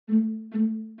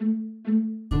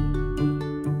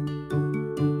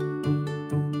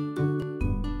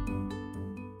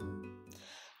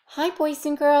Hi, boys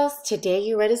and girls. Today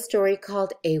you read a story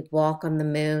called A Walk on the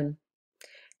Moon.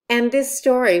 And this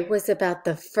story was about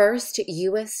the first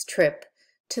U.S. trip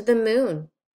to the moon.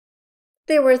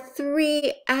 There were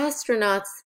 3 astronauts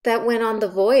that went on the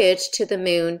voyage to the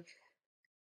moon: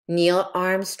 Neil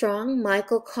Armstrong,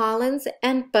 Michael Collins,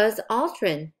 and Buzz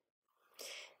Aldrin.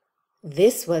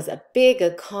 This was a big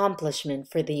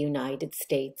accomplishment for the United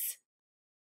States.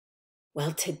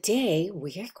 Well, today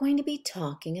we are going to be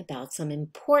talking about some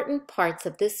important parts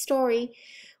of this story.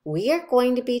 We are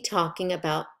going to be talking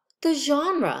about the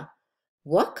genre.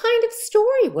 What kind of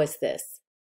story was this?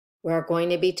 We're going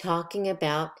to be talking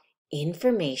about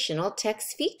informational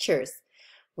text features.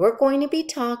 We're going to be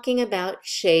talking about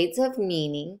shades of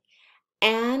meaning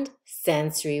and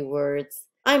sensory words.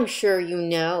 I'm sure you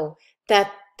know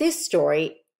that this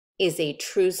story is a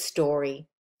true story.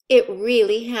 It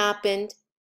really happened.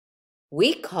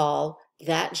 We call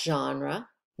that genre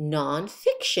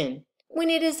nonfiction when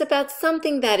it is about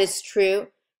something that is true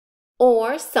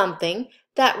or something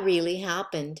that really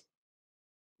happened.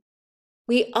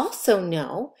 We also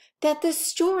know that the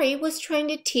story was trying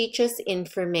to teach us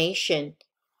information.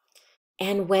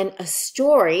 And when a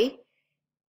story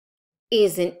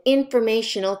is an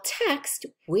informational text,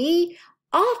 we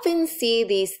often see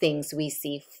these things. We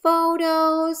see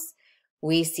photos,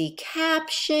 we see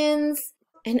captions.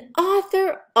 An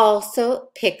author also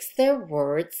picks their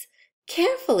words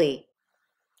carefully.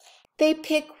 They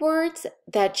pick words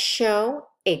that show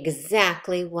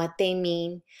exactly what they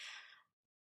mean.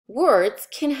 Words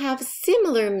can have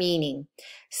similar meaning.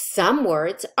 Some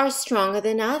words are stronger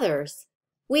than others.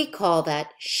 We call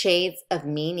that shades of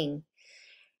meaning.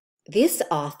 This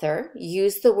author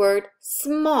used the word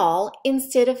small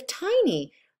instead of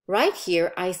tiny. Right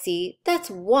here I see that's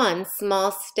one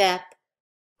small step.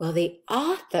 Well, the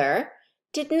author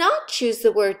did not choose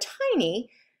the word tiny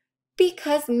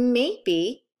because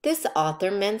maybe this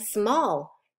author meant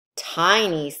small.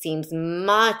 Tiny seems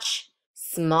much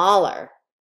smaller.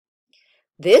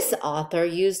 This author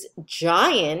used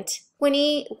giant when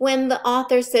the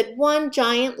author said one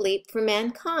giant leap for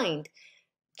mankind.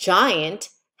 Giant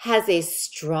has a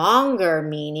stronger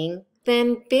meaning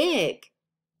than big.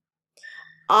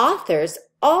 Authors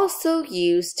also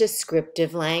use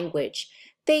descriptive language.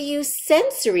 They use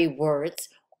sensory words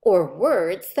or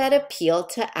words that appeal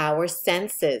to our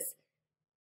senses.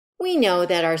 We know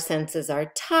that our senses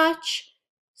are touch,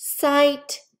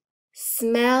 sight,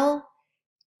 smell,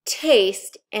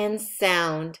 taste, and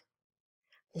sound.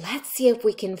 Let's see if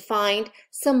we can find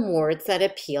some words that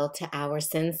appeal to our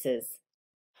senses.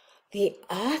 The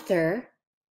author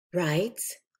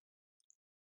writes,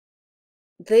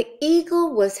 "The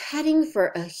eagle was heading for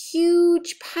a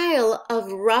huge pile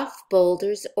of rough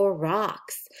boulders or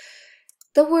rocks."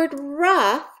 The word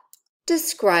rough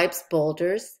describes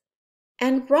boulders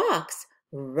and rocks.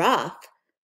 Rough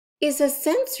is a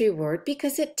sensory word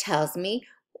because it tells me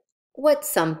what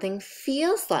something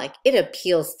feels like. It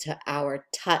appeals to our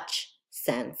touch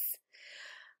sense.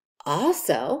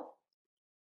 Also,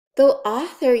 the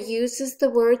author uses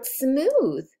the word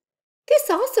smooth. This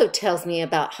also tells me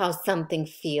about how something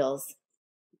feels.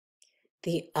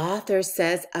 The author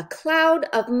says a cloud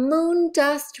of moon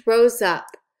dust rose up.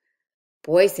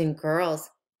 Boys and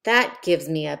girls, that gives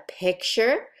me a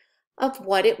picture of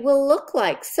what it will look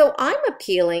like. So I'm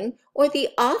appealing, or the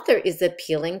author is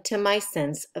appealing to my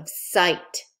sense of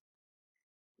sight.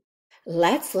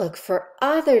 Let's look for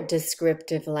other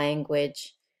descriptive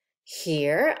language.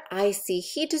 Here I see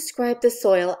he described the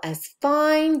soil as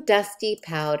fine, dusty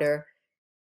powder.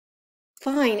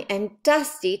 Fine and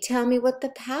dusty tell me what the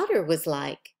powder was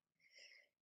like.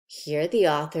 Here the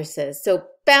author says, so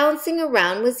bouncing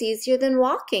around was easier than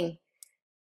walking.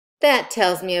 That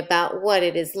tells me about what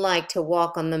it is like to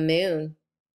walk on the moon.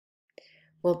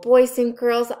 Well, boys and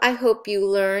girls, I hope you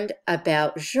learned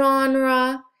about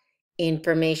genre,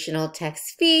 informational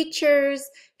text features,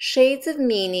 shades of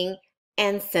meaning,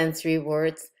 and sensory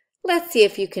words. Let's see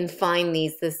if you can find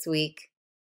these this week.